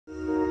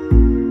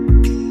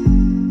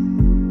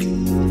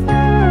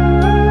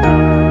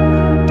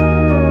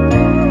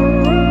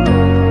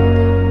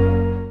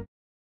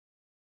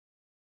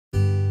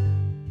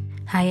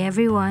Hi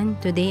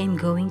everyone, today I'm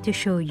going to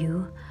show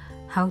you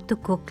how to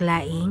cook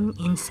laing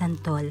in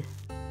santol.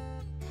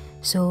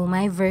 So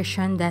my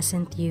version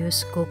doesn't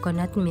use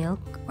coconut milk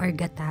or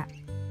gata.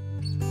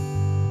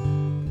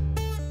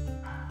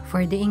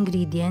 For the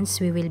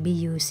ingredients, we will be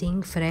using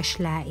fresh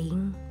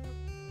laing,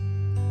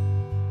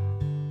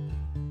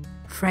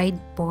 fried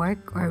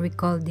pork, or we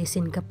call this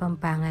in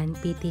Kapampangan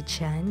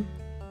pitichan,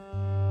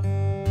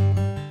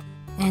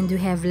 and we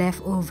have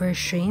leftover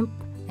shrimp,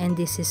 and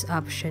this is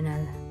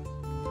optional.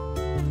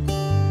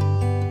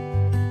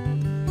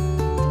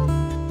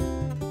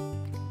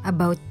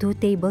 About 2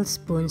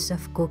 tablespoons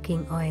of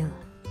cooking oil,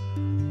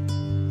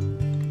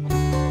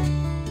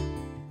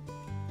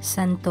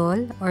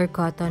 santol or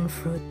cotton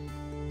fruit,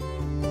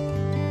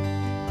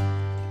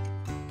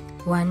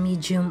 1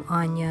 medium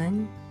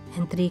onion,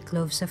 and 3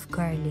 cloves of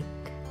garlic,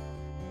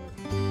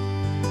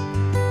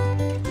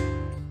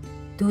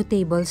 2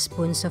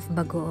 tablespoons of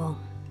bagoong,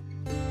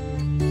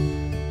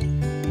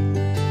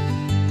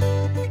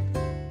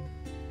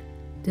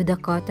 to the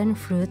cotton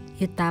fruit,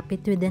 you tap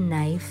it with a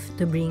knife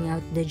to bring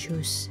out the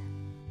juice.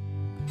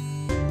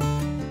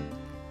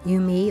 You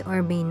may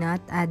or may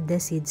not add the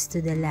seeds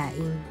to the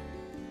laing.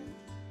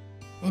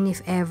 And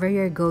if ever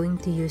you're going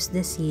to use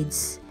the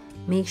seeds,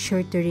 make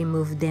sure to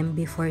remove them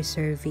before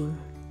serving.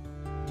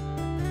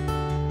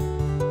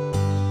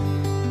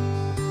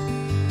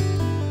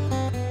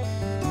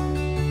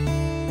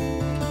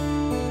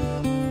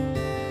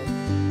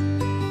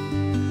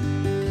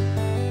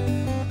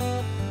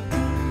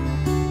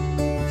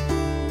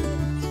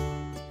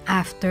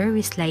 After,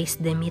 we slice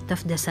the meat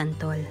of the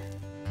santol.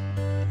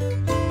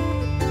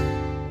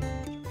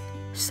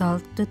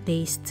 Salt to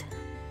taste.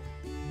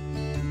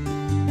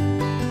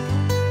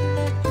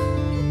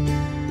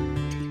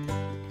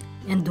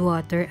 And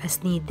water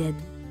as needed.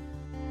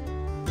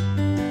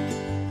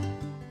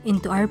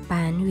 Into our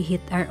pan, we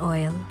heat our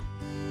oil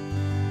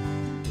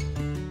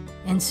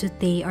and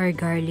saute our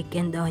garlic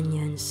and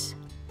onions.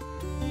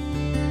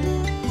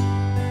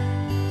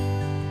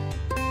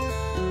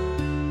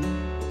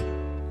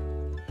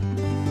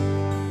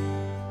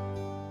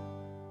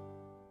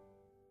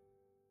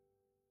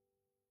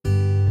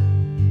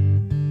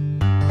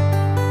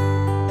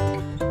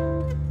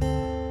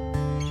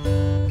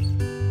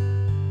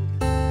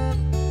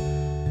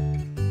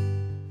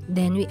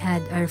 Then we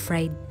add our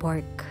fried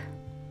pork.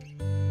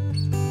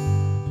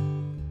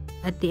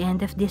 At the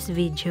end of this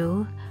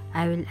video,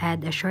 I will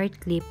add a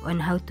short clip on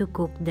how to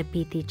cook the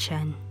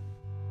pitichan.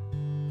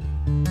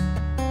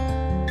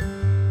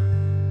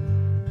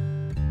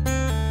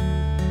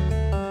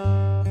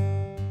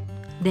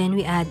 Then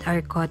we add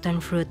our cotton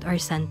fruit or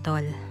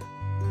santol.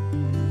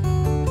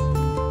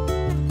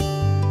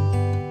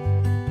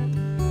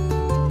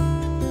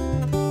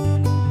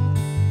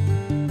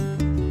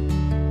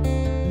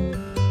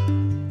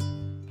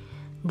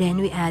 Then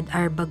we add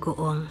our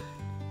bagoong.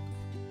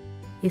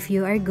 If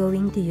you are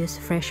going to use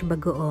fresh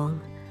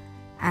bagoong,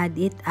 add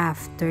it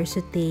after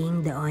sauteing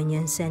the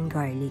onions and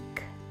garlic.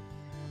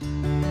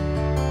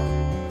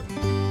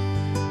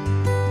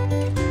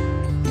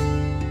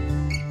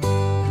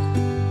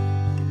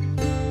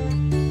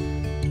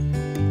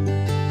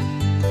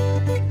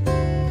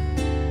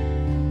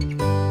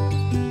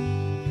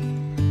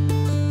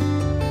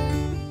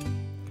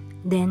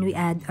 Then we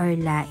add our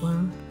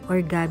laing or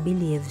gabi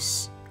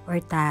leaves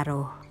or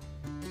taro.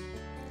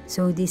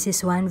 So this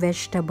is one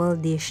vegetable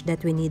dish that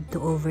we need to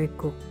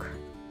overcook.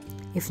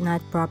 If not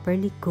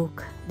properly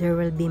cooked, there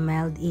will be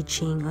mild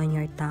itching on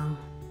your tongue.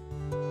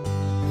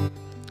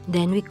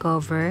 Then we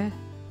cover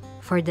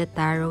for the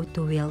taro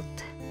to wilt.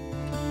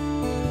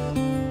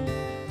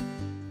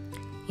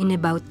 In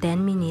about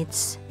 10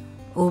 minutes,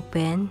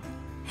 open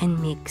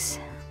and mix.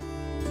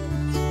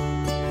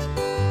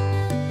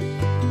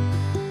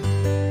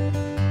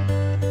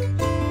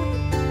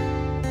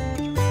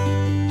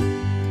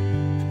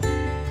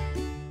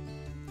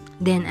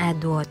 Then add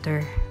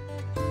water.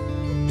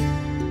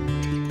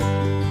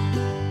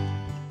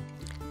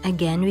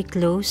 Again, we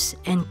close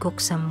and cook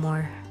some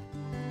more.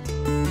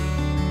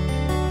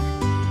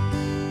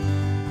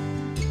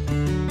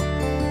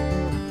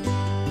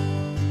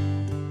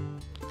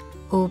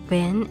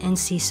 Open and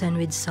season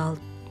with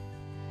salt.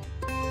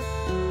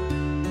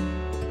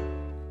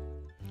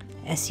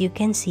 As you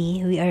can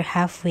see, we are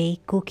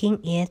halfway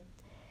cooking it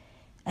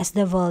as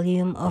the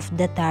volume of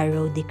the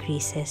taro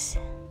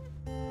decreases.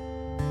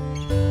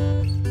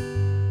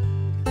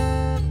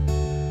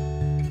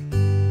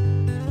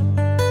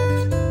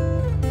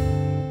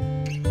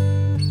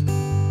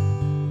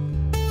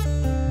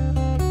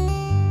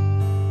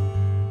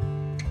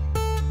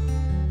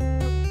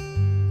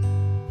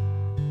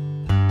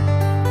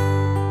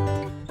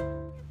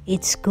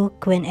 It's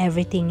cooked when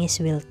everything is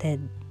wilted.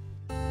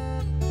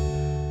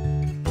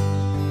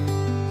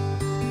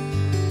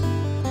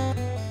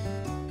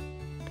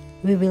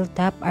 We will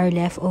tap our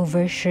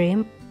leftover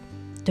shrimp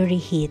to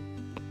reheat.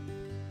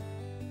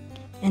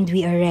 And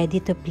we are ready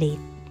to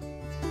plate.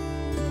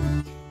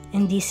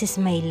 And this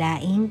is my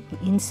laing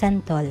in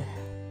santol.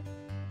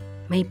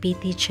 My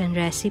pitichan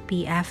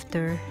recipe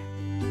after.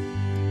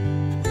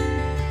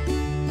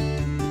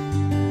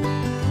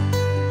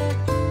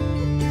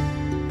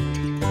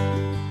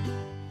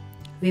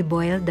 We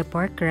boil the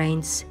pork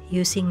rinds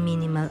using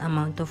minimal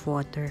amount of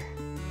water.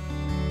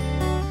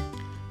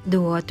 The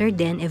water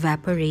then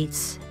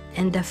evaporates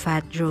and the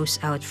fat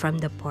draws out from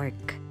the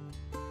pork.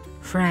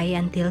 Fry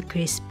until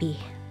crispy.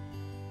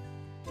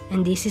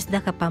 And this is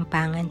the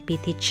Kapampangan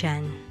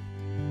pitichan.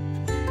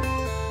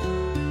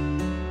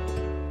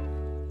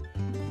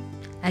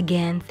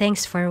 Again,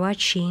 thanks for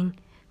watching.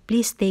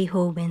 Please stay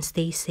home and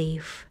stay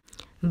safe.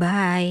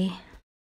 Bye!